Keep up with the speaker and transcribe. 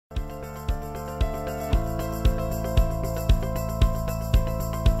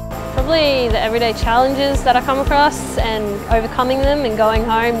Probably the everyday challenges that I come across and overcoming them and going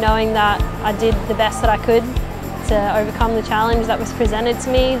home knowing that I did the best that I could to overcome the challenge that was presented to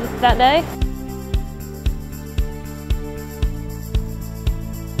me that day.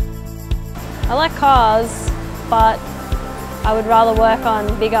 I like cars, but I would rather work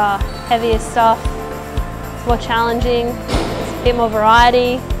on bigger, heavier stuff. It's more challenging, it's a bit more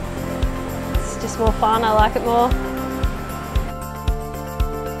variety, it's just more fun, I like it more.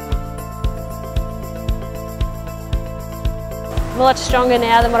 I'm a lot stronger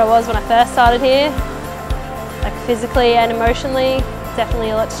now than what I was when I first started here. Like physically and emotionally, definitely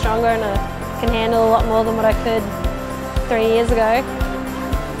a lot stronger, and I can handle a lot more than what I could 3 years ago.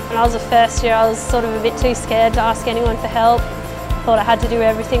 When I was a first year, I was sort of a bit too scared to ask anyone for help. Thought I had to do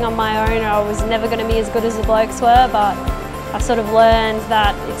everything on my own or I was never going to be as good as the blokes were, but I sort of learned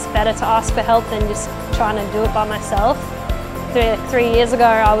that it's better to ask for help than just trying to do it by myself. 3 years ago,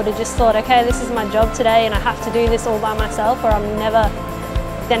 I would have just thought, okay, this is my job today and I have to do this all by myself, or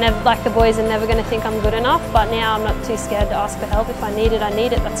like the boys are never going to think I'm good enough, but now I'm not too scared to ask for help. If I need it, I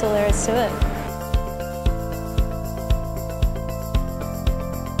need it. That's all there is to it.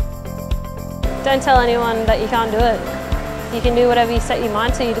 Don't tell anyone that you can't do it. You can do whatever you set your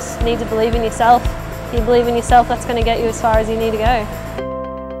mind to, you just need to believe in yourself. If you believe in yourself, that's going to get you as far as you need to go.